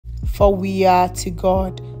for we are to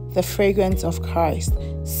God the fragrance of Christ.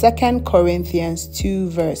 2 Corinthians 2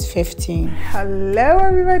 verse 15. Hello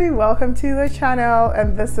everybody, welcome to the channel,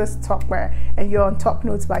 and this is Talkware, and you're on Top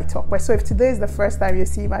Notes by Talkware. So if today is the first time you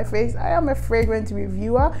see my face, I am a fragrance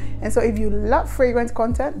reviewer, and so if you love fragrance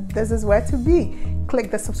content, this is where to be. Click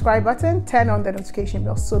the subscribe button, turn on the notification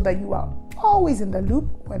bell so that you are always in the loop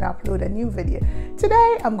when I upload a new video.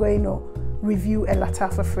 Today I'm going to review a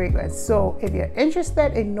Lattafa fragrance. So if you're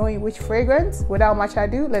interested in knowing which fragrance, without much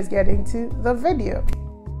ado, let's get into the video.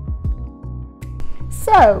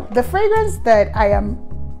 So the fragrance that I am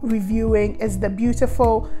reviewing is the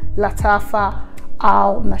beautiful Lattafa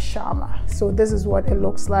Al Nashama. So this is what it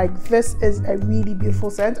looks like. This is a really beautiful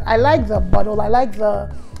scent. I like the bottle. I like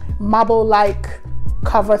the marble-like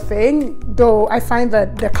cover thing, though I find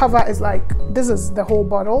that the cover is like, this is the whole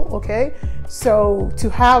bottle, okay? So to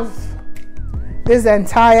have this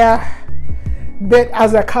entire bit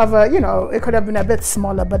as a cover, you know, it could have been a bit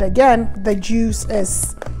smaller, but again, the juice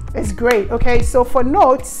is great. Okay, so for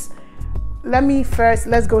notes,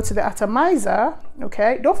 let's go to the atomizer.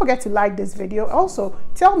 Okay, don't forget to like this video. Also,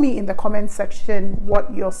 tell me in the comment section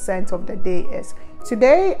what your scent of the day is.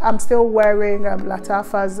 Today I'm still wearing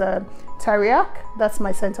Lattafa's Teriyaki. That's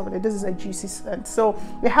my scent of the day. This is a juicy scent. So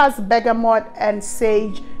it has bergamot and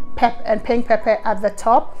sage and pink pepper at the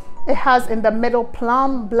top. It has in the middle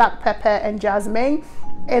plum, black pepper, and jasmine.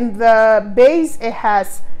 In the base, it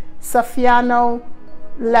has Saffiano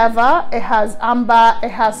leather, it has amber,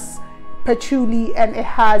 it has patchouli, and it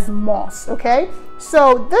has moss. Okay,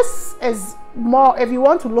 so this is more, if you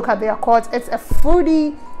want to look at the accords, it's a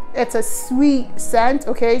fruity, it's a sweet scent.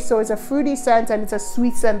 Okay, so it's a fruity scent and it's a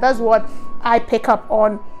sweet scent. That's what I pick up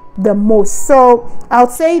on the most. So I'll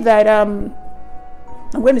say that I'm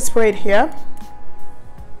going to spray it here.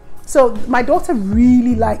 So my daughter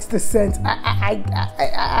really likes the scent.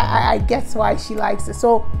 I guess why she likes it.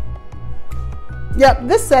 So yeah,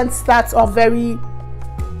 this scent starts off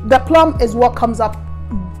the plum is what comes up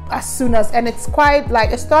as soon as, and it's quite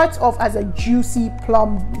like, it starts off as a juicy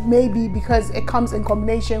plum, maybe because it comes in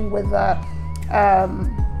combination with the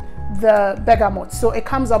bergamot, so it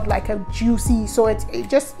comes up like a juicy. So it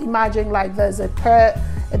just imagine like there's a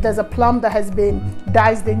plum that has been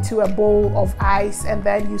diced into a bowl of ice, and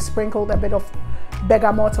then you sprinkled a bit of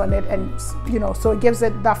bergamot on it, and you know, so it gives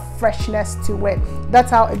it that freshness to it.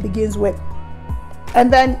 That's how it begins with.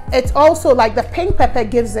 And then it's also like the pink pepper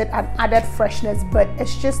gives it an added freshness, but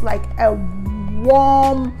it's just like a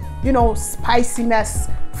warm, you know, spiciness,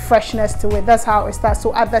 freshness to it. That's how it starts.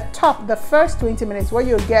 So at the top, the first 20 minutes, what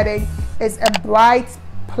you're getting is a bright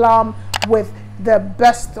plum with the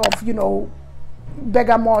best of, you know,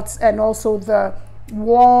 bergamots, and also the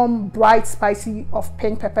warm, bright, spicy of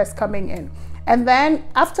pink peppers coming in. And then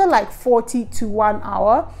after like 40 to 1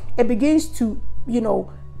 hour, it begins to, you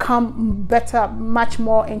know, come better, much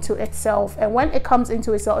more into itself. And when it comes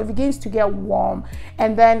into itself, it begins to get warm,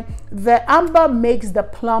 and then the amber makes the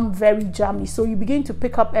plum very jammy, so you begin to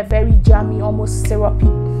pick up a very jammy, almost syrupy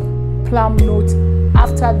plum note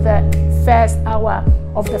after the first hour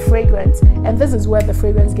of the fragrance. And this is where the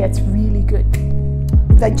fragrance gets really good.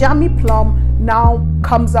 The jammy plum now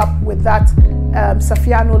comes up with that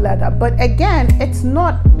Saffiano leather, but again, it's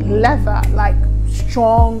not leather like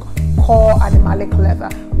strong core animalic leather.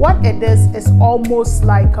 What it is almost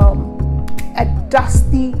like a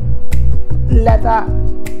dusty leather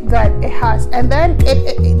that it has. And then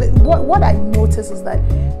what I notice is that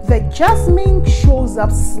the jasmine shows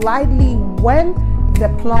up slightly when the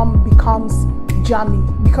plum becomes jammy,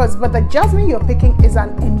 but the jasmine you're picking is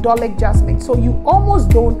an indolic jasmine, so you almost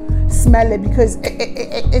don't smell it because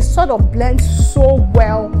it sort of blends so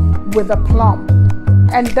well with the plum,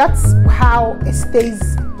 and that's how it stays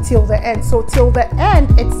till the end. So till the end,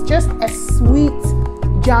 it's just a sweet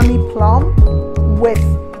jammy plum with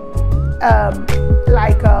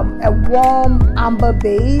like a warm amber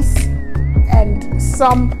base and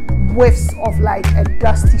some whiffs of like a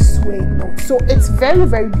dusty suede note. So it's very,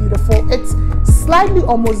 very beautiful. It's slightly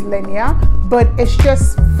almost linear, but it's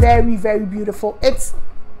just very, very beautiful.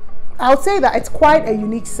 I would say that it's quite a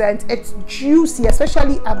unique scent. It's juicy,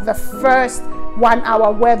 especially at the first 1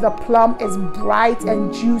 hour, where the plum is bright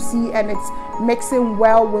and juicy and it's mixing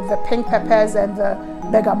well with the pink peppers and the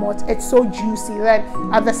bergamot. It's so juicy. Then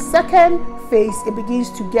at the second phase, it begins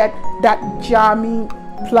to get that jammy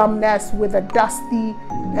plumness with a dusty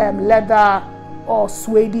leather or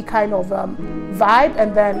suede kind of vibe,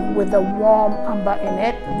 and then with the warm amber in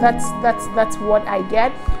it. That's what I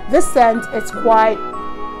get. This scent is quite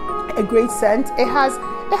a great scent. It has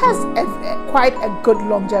it has quite a good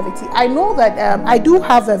longevity. I know that I do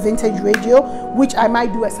have a vintage radio, which I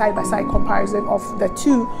might do a side-by-side comparison of the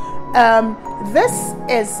two. This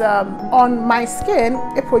is on my skin,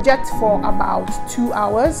 it projects for about 2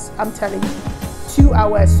 hours. I'm telling you, 2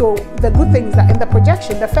 hours. So the good thing is that in the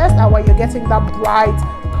projection, the first hour you're getting that bright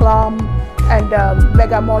plum and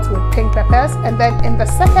bergamot with pink peppers, and then in the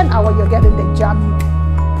second hour you're getting the jammy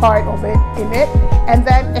part of it in it. And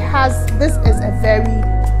then it has, this is a very,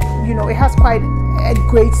 you know, it has quite a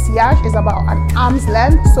great sillage. It's about an arm's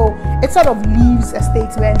length, so it sort of leaves a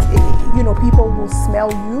statement. You know, people will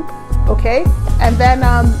smell you, okay? And then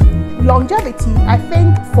longevity, I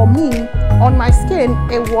think for me on my skin,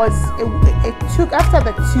 it took, after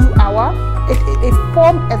the 2 hour, it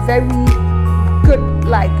formed a very good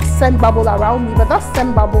like scent bubble around me, but that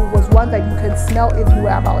scent bubble was one that you can smell if you were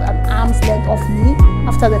about an arm's length of me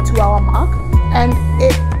after the 2 hour mark. And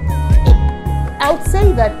I would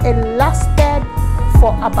say that it lasted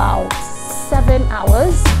for about 7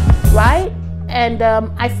 hours, right? And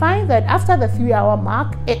I find that after the 3 hour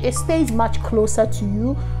mark, it stays much closer to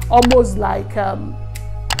you, almost like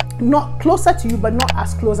not closer to you, but not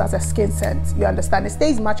as close as a skin scent. You understand? It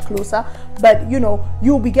stays much closer, but you know,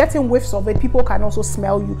 you'll be getting whiffs of it. People can also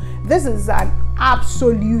smell you. This is an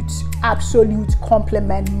absolute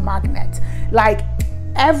compliment magnet. Like,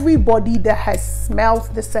 everybody that has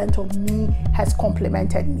smelled the scent of me has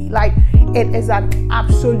complimented me. Like, it is an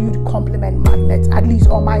absolute compliment magnet, at least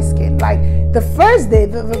on my skin. Like, the first day,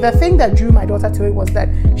 the thing that drew my daughter to it was that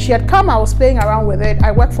she had come, I was playing around with it.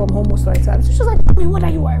 I work from home most of the time, so she was like, "Mommy, what are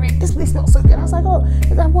you wearing? This place smells so good." I was like, "Oh,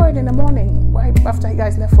 because I wore it in the morning right after you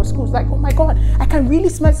guys left for school." It's like, "Oh my god, I can really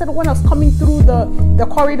smell it." So when I was coming through the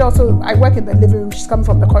corridor, so I work in the living room, she's coming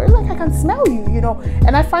from the corridor, like, I can smell you, you know.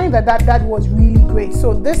 And I find that was really great.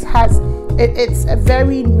 So this has it's a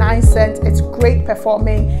very nice scent. It's great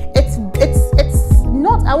performing. It's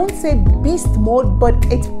not, I won't say beast mode, but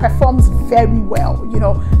it performs very well, you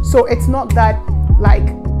know. So it's not that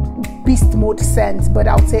like beast mode scent, but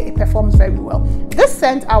I would say it performs very well. This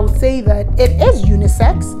scent, I would say that it is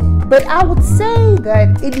unisex, but I would say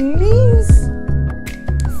that it leaves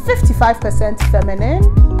 55% feminine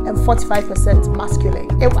and 45% masculine.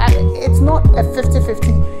 It's not a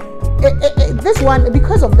 50-50. This one,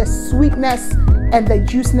 because of the sweetness and the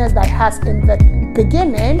juiciness that it has in the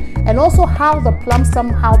beginning, and also how the plum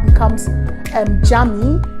somehow becomes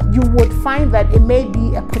jammy, you would find that it may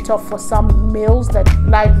be a put off for some males that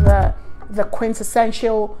like the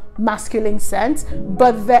quintessential masculine scent.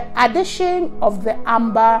 But the addition of the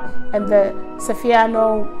amber and the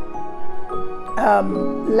Saffiano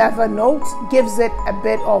leather note gives it a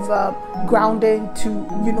bit of a grounding to,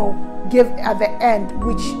 you know, give at the end,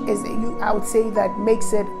 which is, I would say, that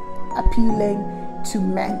makes it appealing to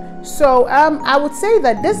men. So I would say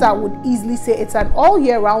that this, I would easily say it's an all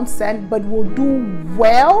year round scent, but will do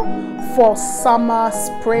well for summer,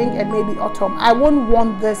 spring, and maybe autumn. I wouldn't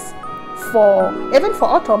want this even for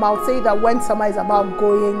autumn. I would say that when summer is about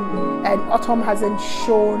going and autumn hasn't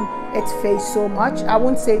shown its face so much, I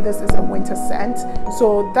wouldn't say this is a winter scent.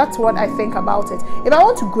 So that's what I think about it. If I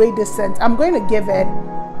want to grade this scent, I'm going to give it,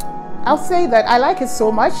 I'll say that I like it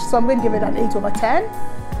so much, so I'm going to give it an 8/10.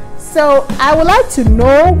 So I would like to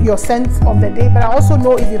know your scent of the day, but I also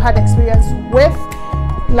know if you had experience with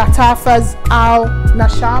Lattafa's Al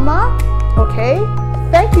Nashama. Okay,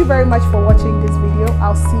 thank you very much for watching this video.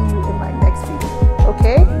 I'll see you in my next video.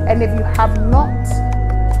 Okay, and if you have not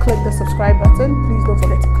clicked the subscribe button, please don't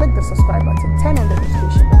forget to click the subscribe button, turn on the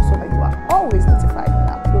notification bell so that you are always notified when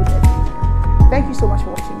I upload a video. Thank you so much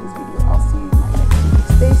for watching this video. I'll see you in my next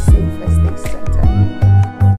video. Stay safe and stay safe.